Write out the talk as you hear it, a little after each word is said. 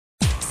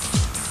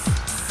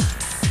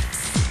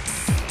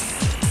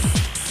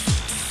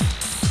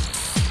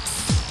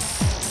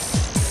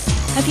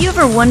Have you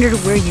ever wondered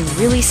where you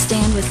really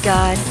stand with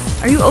God?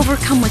 Are you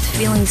overcome with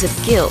feelings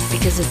of guilt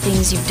because of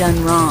things you've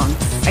done wrong?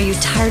 Are you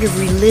tired of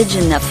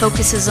religion that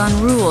focuses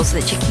on rules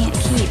that you can't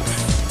keep?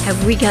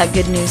 Have we got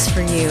good news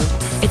for you?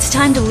 It's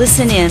time to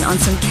listen in on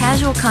some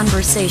casual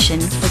conversation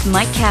with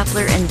Mike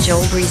Kapler and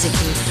Joel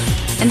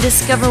Brueseke and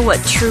discover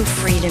what true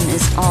freedom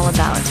is all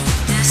about.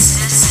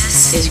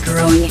 This is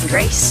Growing in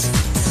Grace.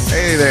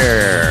 Hey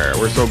there!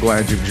 We're so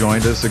glad you've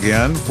joined us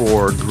again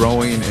for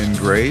Growing in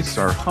Grace,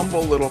 our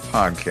humble little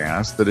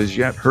podcast that is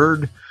yet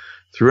heard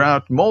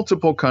throughout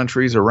multiple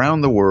countries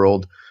around the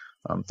world,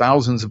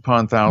 thousands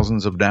upon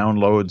thousands of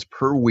downloads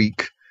per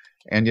week.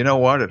 And you know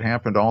what? It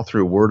happened all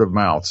through word of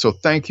mouth. So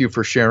thank you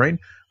for sharing.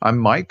 I'm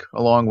Mike,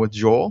 along with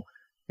Joel,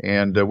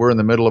 and we're in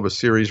the middle of a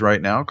series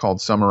right now called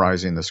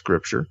Summarizing the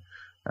Scripture.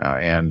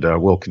 And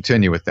we'll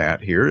continue with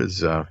that here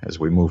as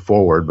we move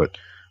forward. But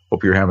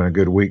hope you're having a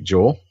good week,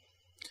 Joel.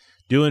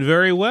 Doing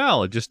very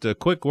well. Just a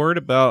quick word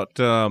about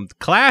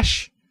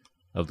Clash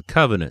of the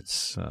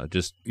Covenants,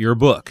 just your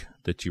book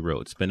that you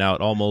wrote. It's been out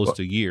almost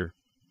a year.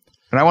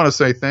 And I want to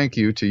say thank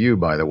you to you,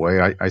 by the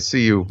way. I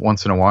see you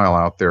once in a while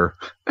out there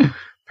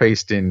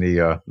pasting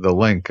the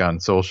link on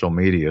social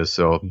media,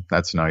 so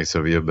that's nice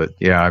of you. But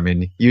yeah, I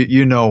mean,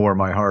 you know where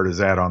my heart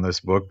is at on this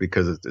book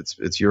because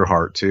it's your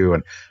heart too.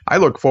 And I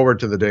look forward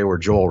to the day where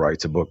Joel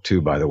writes a book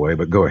too, by the way.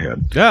 But go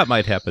ahead. Yeah, it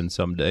might happen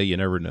someday. You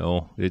never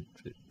know.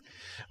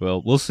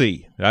 Well, we'll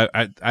see.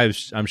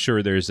 I'm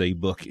sure there's a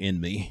book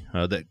in me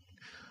that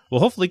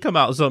will hopefully come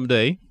out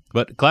someday.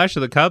 But Clash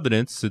of the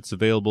Covenants, it's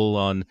available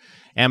on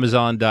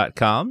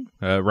Amazon.com.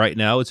 Right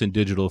now, it's in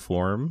digital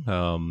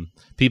form.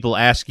 People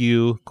ask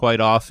you quite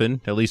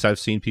often, at least I've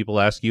seen people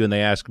ask you, and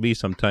they ask me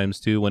sometimes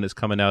too, when it's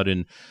coming out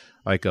in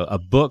like a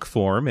book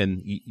form.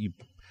 And you're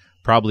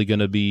probably going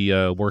to be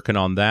working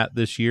on that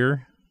this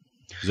year.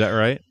 Is that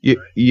right?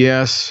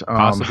 Yes.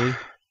 Possibly.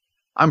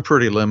 I'm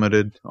pretty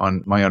limited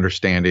on my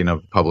understanding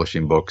of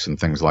publishing books and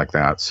things like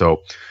that.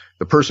 So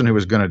the person who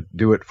was going to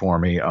do it for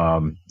me,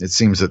 it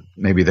seems that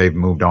maybe they've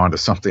moved on to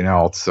something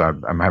else.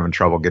 I'm having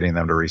trouble getting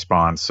them to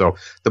respond. So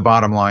the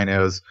bottom line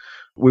is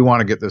we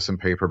want to get this in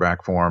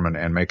paperback form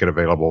and make it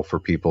available for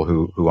people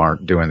who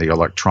aren't doing the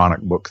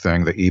electronic book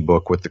thing, the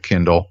ebook with the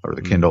Kindle or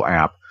the Kindle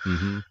app.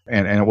 Mm-hmm.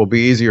 And it will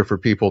be easier for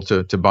people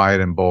to buy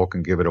it in bulk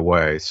and give it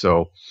away.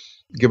 So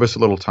give us a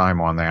little time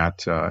on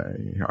that.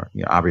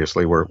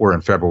 Obviously, we're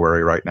in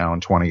February right now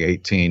in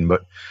 2018,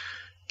 but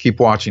keep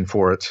watching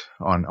for it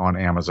on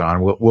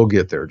Amazon. We'll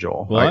get there,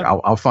 Joel.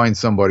 Well, I'll find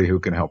somebody who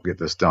can help get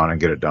this done and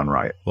get it done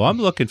right. Well, I'm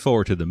looking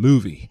forward to the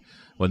movie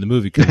when the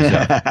movie comes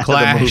out.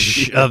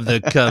 Clash of the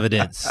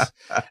Covenants.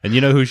 And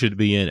you know who should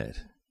be in it?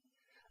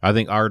 I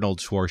think Arnold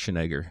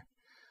Schwarzenegger.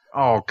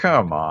 Oh,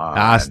 come on.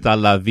 Hasta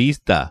la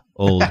vista,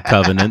 old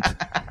covenant.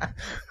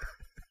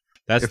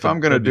 If I'm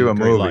going to do a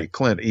movie, line.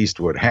 Clint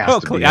Eastwood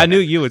has to be. I knew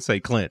you would say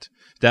Clint.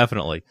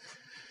 Definitely.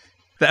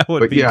 That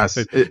would be. Yes,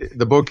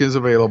 the book is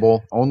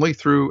available only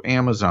through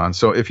Amazon.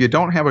 So if you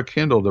don't have a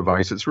Kindle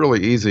device, it's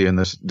really easy in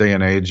this day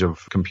and age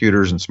of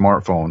computers and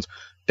smartphones.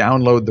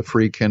 Download the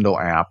free Kindle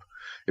app.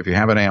 If you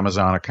have an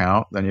Amazon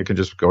account, then you can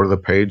just go to the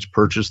page,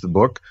 purchase the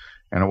book,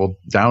 and it will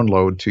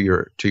download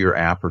to your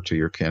app or to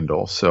your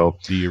Kindle. So,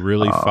 do you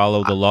really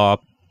follow the law?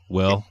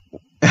 Well,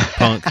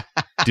 punk,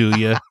 do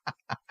you?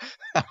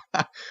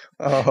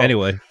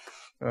 Anyway.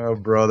 Oh,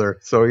 brother.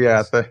 So,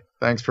 yeah,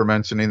 thanks for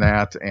mentioning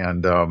that.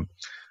 And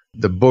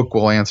the book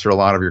will answer a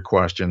lot of your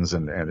questions.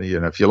 And you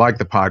know, if you like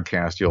the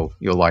podcast, you'll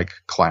like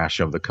Clash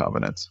of the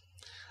Covenants.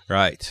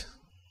 Right.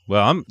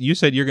 Well, you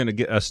said you're going to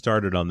get us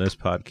started on this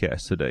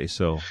podcast today.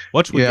 So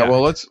what's we got?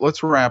 Well,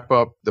 let's wrap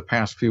up the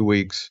past few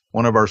weeks.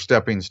 One of our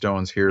stepping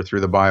stones here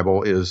through the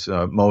Bible is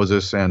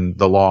Moses and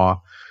the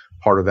law,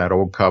 part of that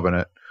old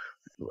covenant.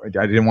 I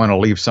didn't want to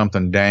leave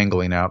something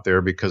dangling out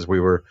there because we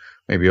were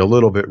maybe a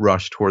little bit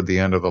rushed toward the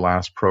end of the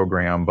last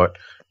program. But,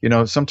 you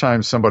know,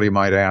 sometimes somebody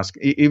might ask,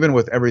 even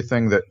with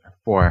everything that,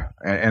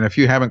 and if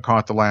you haven't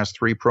caught the last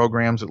 3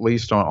 programs, at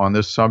least on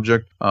this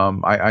subject,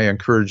 I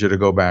encourage you to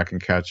go back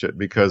and catch it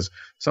because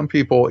some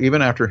people,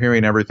 even after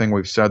hearing everything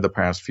we've said the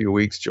past few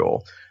weeks,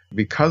 Joel,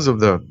 because of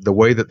the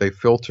way that they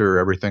filter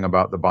everything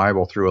about the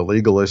Bible through a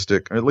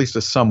legalistic, or at least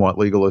a somewhat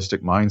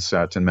legalistic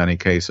mindset in many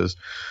cases,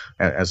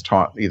 as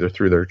taught either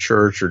through their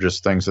church or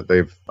just things that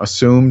they've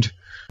assumed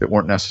that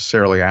weren't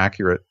necessarily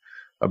accurate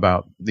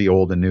about the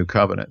Old and New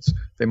Covenants.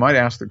 They might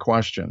ask the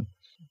question,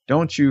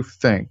 don't you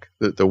think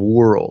that the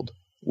world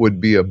would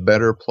be a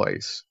better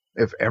place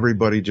if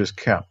everybody just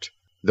kept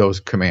those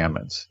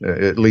commandments,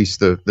 at least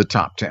the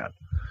top 10?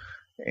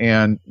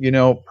 And, you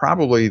know,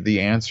 probably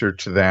the answer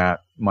to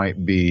that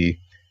might be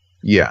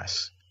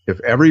yes. If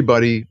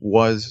everybody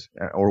was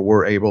or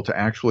were able to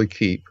actually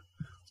keep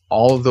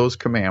all of those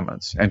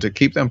commandments and to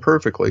keep them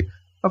perfectly,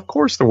 of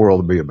course the world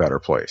would be a better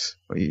place.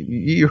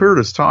 You heard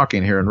us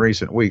talking here in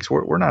recent weeks.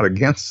 We're not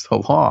against the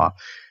law,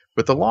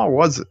 but the law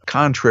was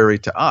contrary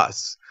to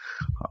us.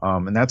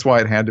 And that's why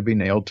it had to be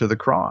nailed to the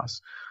cross,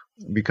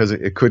 because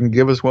it couldn't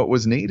give us what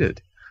was needed.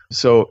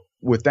 So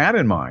with that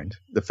in mind,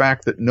 the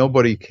fact that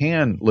nobody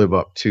can live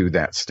up to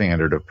that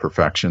standard of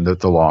perfection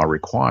that the law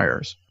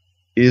requires,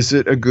 is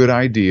it a good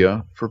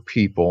idea for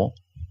people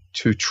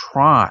to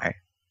try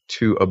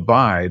to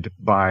abide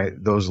by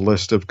those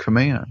list of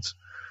commands?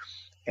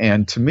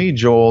 And to me,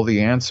 Joel,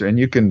 the answer, and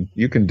you can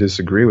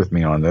disagree with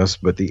me on this,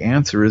 but the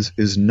answer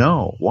is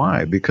no.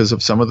 Why? Because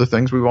of some of the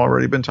things we've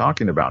already been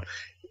talking about.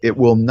 It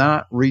will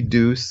not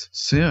reduce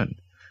sin.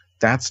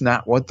 That's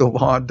not what the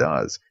law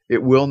does.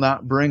 It will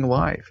not bring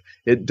life.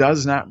 It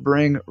does not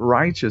bring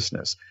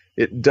righteousness.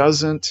 It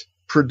doesn't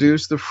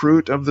produce the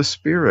fruit of the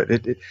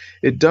Spirit.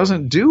 It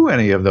doesn't do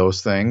any of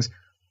those things.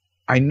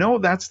 I know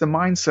that's the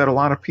mindset a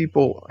lot of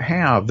people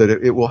have, that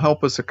it will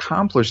help us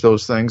accomplish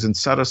those things and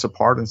set us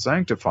apart and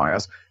sanctify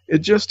us. It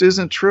just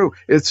isn't true.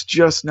 It's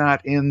just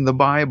not in the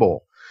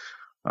Bible.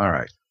 All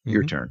right,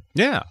 your turn.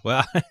 Yeah,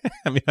 well,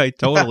 I mean, I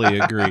totally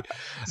agree.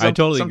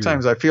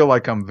 Sometimes I feel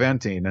like I'm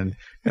venting, and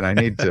I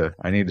need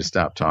to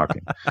stop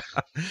talking.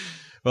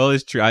 Well,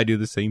 it's true. I do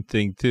the same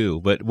thing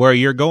too. But where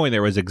you're going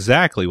there was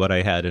exactly what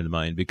I had in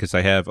mind, because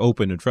I have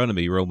open in front of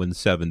me Romans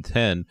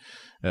 7:10.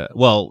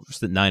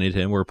 9 and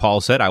 10, where Paul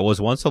said, I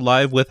was once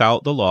alive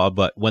without the law,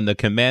 but when the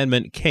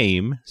commandment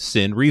came,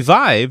 sin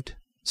revived,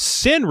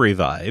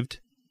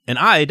 and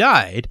I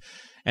died.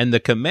 And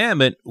the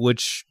commandment,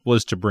 which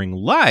was to bring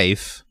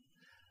life,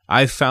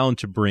 I found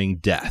to bring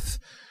death.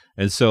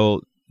 And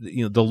so,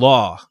 the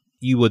law,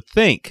 you would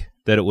think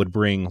that it would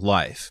bring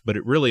life, but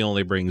it really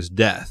only brings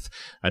death.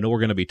 I know we're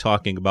going to be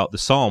talking about the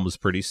Psalms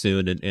pretty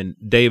soon, and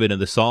David in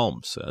the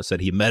Psalms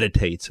said he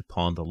meditates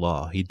upon the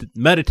law. He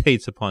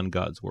meditates upon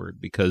God's word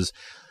because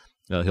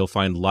he'll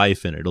find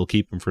life in it. It'll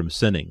keep him from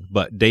sinning.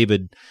 But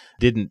David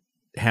didn't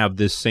have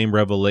this same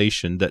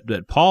revelation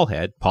that Paul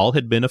had. Paul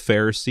had been a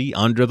Pharisee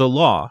under the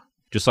law,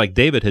 just like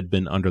David had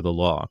been under the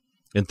law,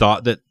 and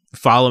thought that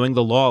following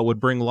the law would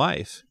bring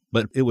life.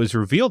 But it was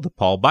revealed to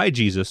Paul by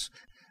Jesus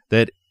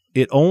that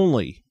it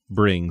only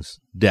brings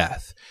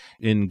death.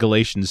 In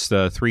Galatians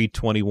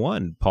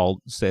 3:21, Paul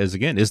says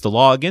again, is the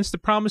law against the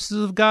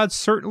promises of God?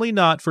 Certainly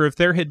not, for if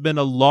there had been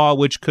a law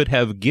which could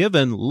have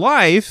given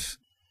life,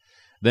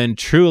 then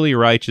truly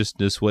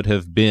righteousness would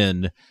have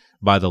been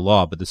by the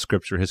law. But the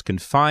Scripture has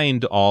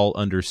confined all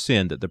under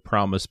sin, that the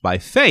promise by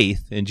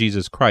faith in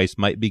Jesus Christ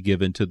might be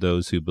given to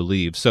those who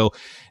believe. So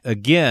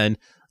again,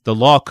 the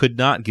law could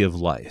not give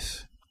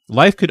life.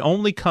 Life could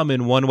only come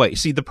in one way.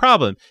 See, the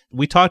problem,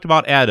 we talked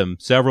about Adam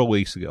several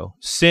weeks ago.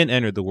 Sin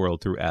entered the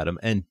world through Adam,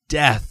 and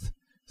death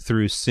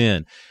through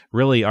sin.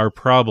 Really, our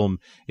problem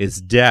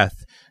is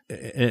death,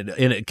 and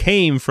it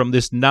came from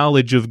this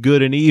knowledge of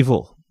good and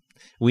evil.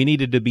 We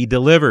needed to be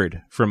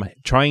delivered from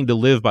trying to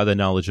live by the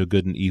knowledge of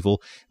good and evil,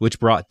 which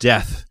brought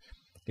death.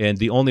 And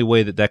the only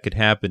way that could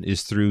happen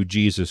is through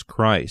Jesus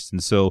Christ.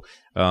 And so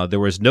there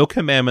was no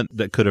commandment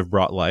that could have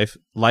brought life.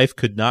 Life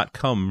could not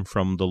come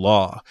from the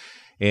law.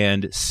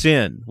 And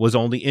sin was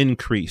only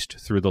increased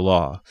through the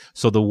law.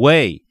 So the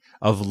way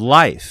of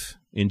life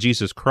in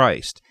Jesus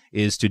Christ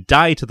is to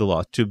die to the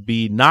law, to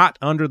be not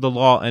under the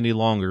law any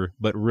longer,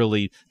 but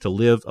really to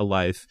live a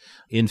life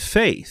in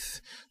faith,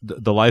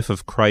 the life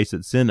of Christ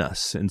that's in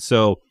us. And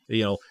so,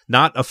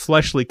 not a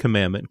fleshly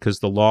commandment, because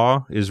the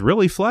law is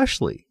really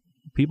fleshly.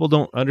 People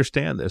don't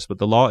understand this, but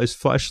the law is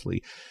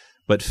fleshly.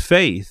 But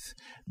faith,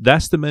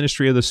 that's the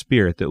ministry of the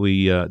Spirit that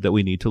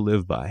we need to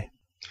live by.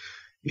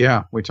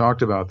 Yeah, we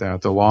talked about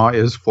that. The law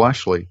is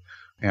fleshly.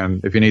 And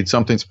if you need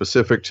something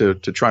specific to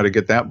try to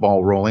get that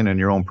ball rolling in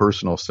your own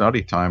personal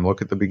study time,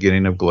 look at the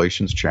beginning of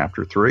Galatians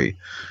chapter 3,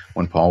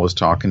 when Paul was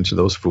talking to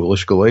those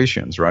foolish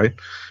Galatians, right?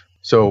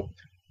 So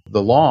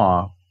the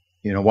law,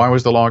 why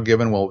was the law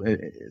given? Well,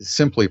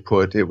 simply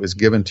put, it was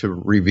given to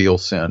reveal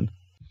sin,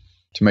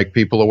 to make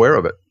people aware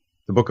of it.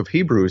 The book of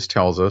Hebrews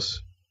tells us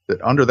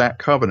that under that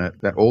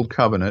covenant, that old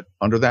covenant,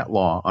 under that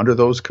law, under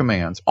those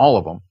commands, all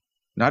of them,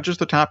 not just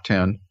the top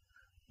 10,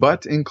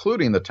 but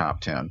including the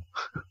top 10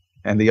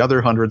 and the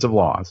other hundreds of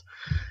laws,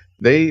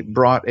 they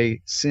brought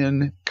a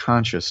sin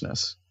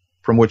consciousness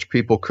from which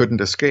people couldn't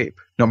escape.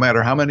 No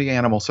matter how many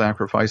animal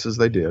sacrifices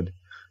they did,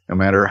 no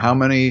matter how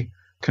many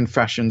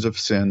confessions of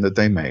sin that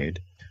they made,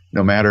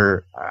 no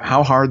matter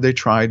how hard they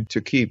tried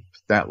to keep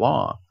that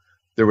law,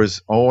 there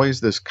was always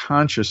this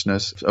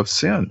consciousness of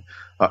sin,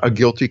 a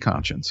guilty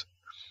conscience,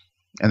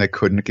 and they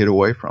couldn't get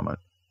away from it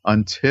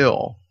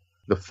until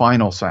the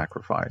final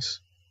sacrifice.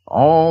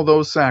 All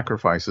those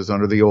sacrifices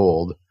under the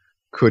old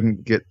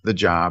couldn't get the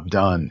job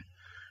done.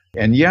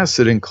 And yes,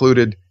 it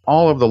included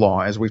all of the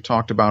law, as we've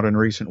talked about in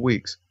recent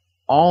weeks,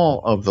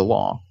 all of the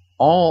law,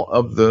 all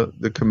of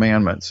the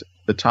commandments,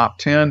 the top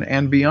 10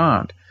 and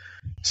beyond.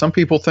 Some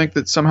people think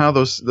that somehow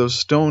those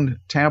stone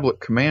tablet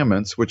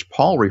commandments, which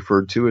Paul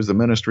referred to as the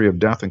ministry of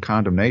death and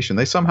condemnation,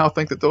 they somehow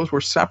think that those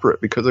were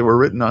separate because they were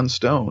written on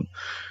stone.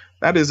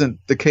 That isn't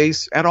the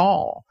case at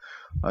all.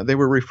 They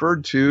were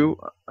referred to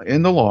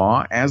in the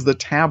law as the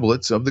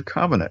tablets of the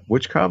covenant.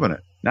 Which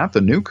covenant? Not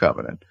the new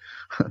covenant,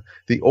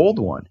 the old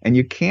one. And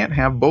you can't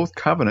have both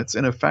covenants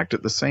in effect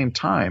at the same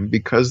time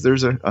because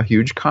there's a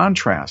huge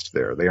contrast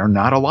there. They are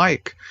not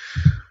alike.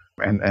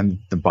 And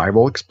the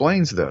Bible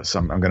explains this.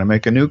 I'm going to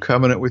make a new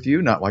covenant with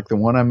you, not like the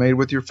one I made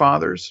with your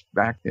fathers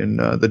back in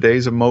the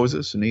days of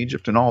Moses in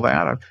Egypt and all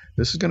that.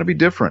 This is going to be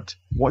different.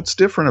 What's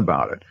different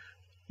about it?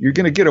 You're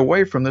going to get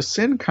away from the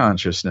sin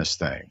consciousness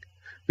thing,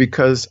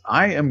 because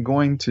I am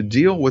going to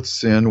deal with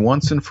sin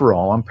once and for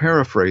all. I'm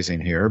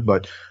paraphrasing here,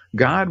 but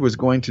God was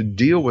going to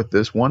deal with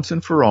this once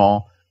and for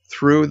all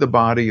through the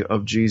body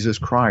of Jesus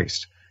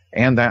Christ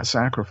and that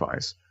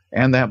sacrifice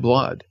and that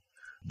blood.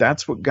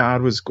 That's what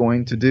God was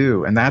going to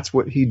do, and that's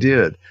what he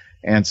did.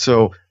 And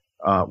so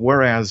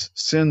whereas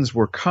sins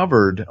were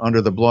covered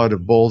under the blood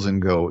of bulls and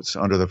goats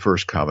under the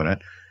first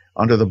covenant,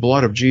 under the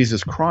blood of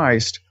Jesus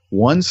Christ,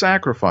 one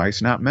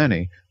sacrifice, not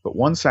many, but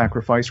one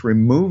sacrifice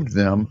removed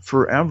them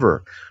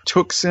forever,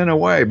 took sin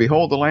away.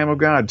 Behold, the Lamb of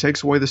God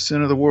takes away the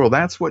sin of the world.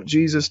 That's what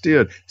Jesus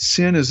did.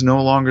 Sin is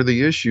no longer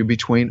the issue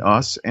between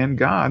us and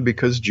God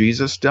because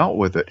Jesus dealt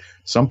with it.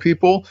 Some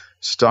people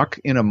stuck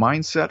in a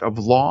mindset of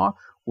law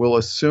will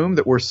assume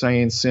that we're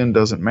saying sin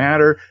doesn't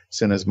matter,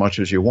 sin as much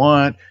as you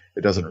want,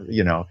 it doesn't,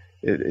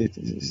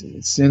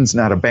 sin's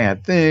not a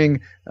bad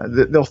thing.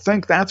 They'll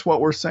think that's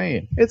what we're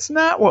saying. It's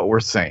not what we're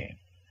saying.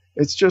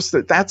 It's just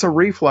that that's a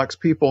reflex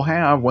people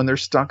have when they're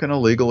stuck in a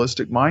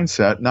legalistic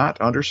mindset, not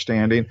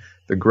understanding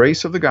the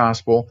grace of the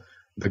gospel,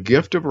 the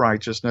gift of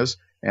righteousness,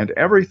 and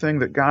everything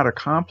that God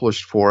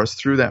accomplished for us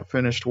through that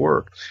finished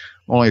work.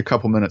 Only a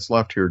couple minutes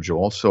left here,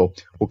 Joel, so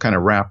we'll kind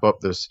of wrap up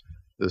this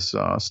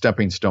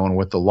stepping stone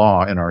with the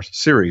law in our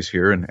series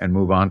here and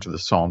move on to the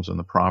Psalms and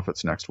the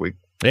prophets next week.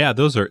 Yeah,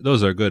 those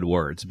are good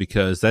words,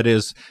 because that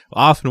is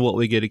often what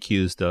we get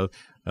accused of,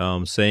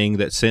 saying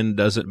that sin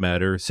doesn't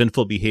matter,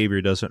 sinful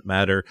behavior doesn't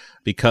matter,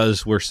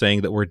 because we're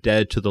saying that we're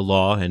dead to the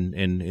law and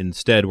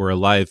instead we're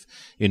alive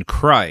in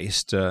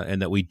Christ,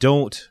 and that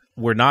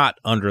we're not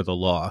under the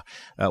law.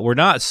 We're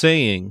not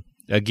saying,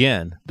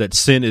 again, that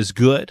sin is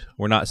good.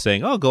 We're not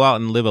saying, go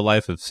out and live a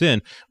life of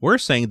sin. We're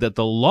saying that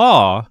the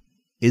law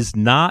is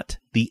not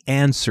the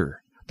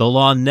answer. The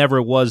law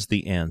never was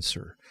the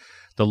answer.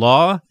 The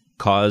law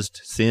caused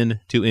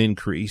sin to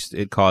increase.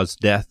 It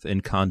caused death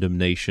and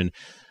condemnation.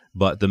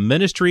 But the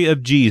ministry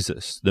of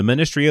Jesus, the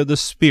ministry of the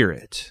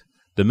Spirit,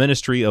 the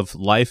ministry of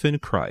life in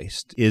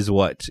Christ is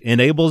what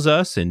enables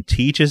us and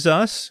teaches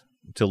us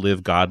to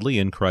live godly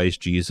in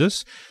Christ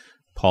Jesus.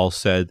 Paul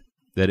said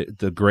that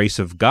the grace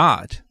of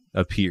God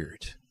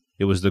appeared.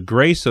 It was the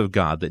grace of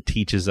God that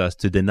teaches us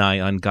to deny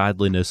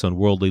ungodliness and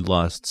worldly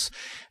lusts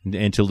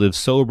and to live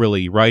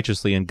soberly,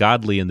 righteously, and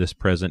godly in this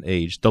present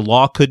age. The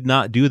law could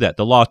not do that.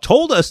 The law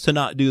told us to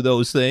not do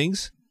those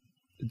things,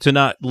 to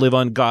not live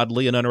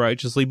ungodly and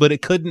unrighteously, but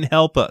it couldn't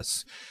help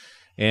us.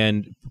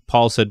 And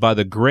Paul said, by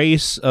the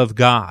grace of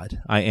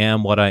God, I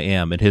am what I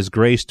am, and his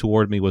grace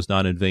toward me was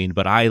not in vain,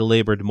 but I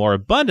labored more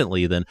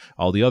abundantly than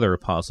all the other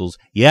apostles,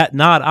 yet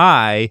not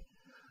I,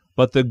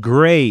 but the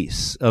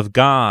grace of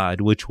God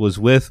which was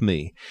with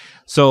me.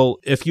 So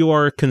if you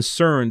are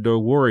concerned or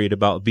worried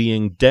about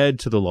being dead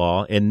to the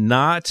law and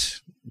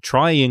not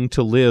trying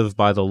to live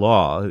by the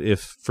law,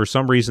 if for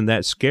some reason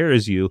that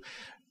scares you,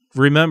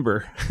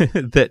 remember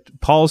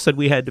that Paul said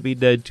we had to be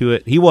dead to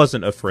it. He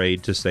wasn't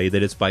afraid to say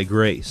that it's by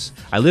grace.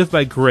 I live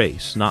by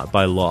grace, not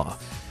by law.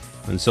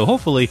 And so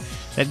hopefully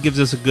that gives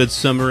us a good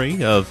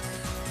summary of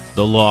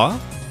the law.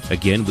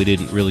 Again, we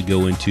didn't really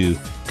go into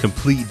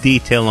complete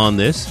detail on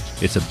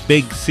this. It's a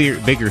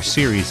bigger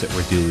series that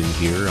we're doing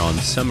here on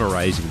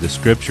summarizing the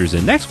scriptures.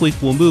 And next week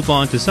we'll move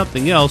on to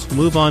something else. We'll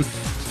move on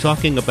to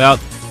talking about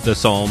the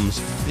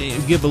Psalms,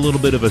 give a little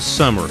bit of a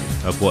summary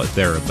of what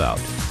they're about.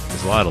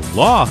 There's a lot of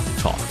law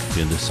talk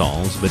in the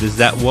Psalms, but is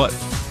that what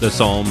the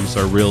Psalms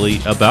are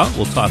really about?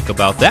 We'll talk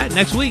about that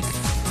next week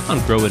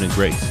on Growing in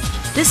Grace.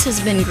 This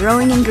has been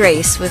Growing in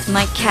Grace with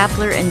Mike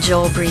Kapler and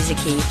Joel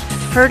Brueseke,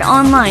 heard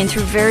online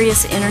through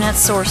various internet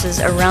sources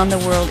around the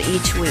world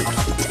each week.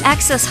 To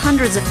access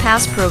hundreds of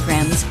past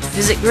programs,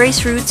 visit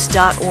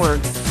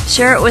graceroots.org.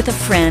 Share it with a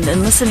friend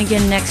and listen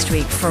again next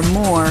week for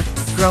more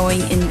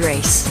Growing in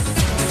Grace.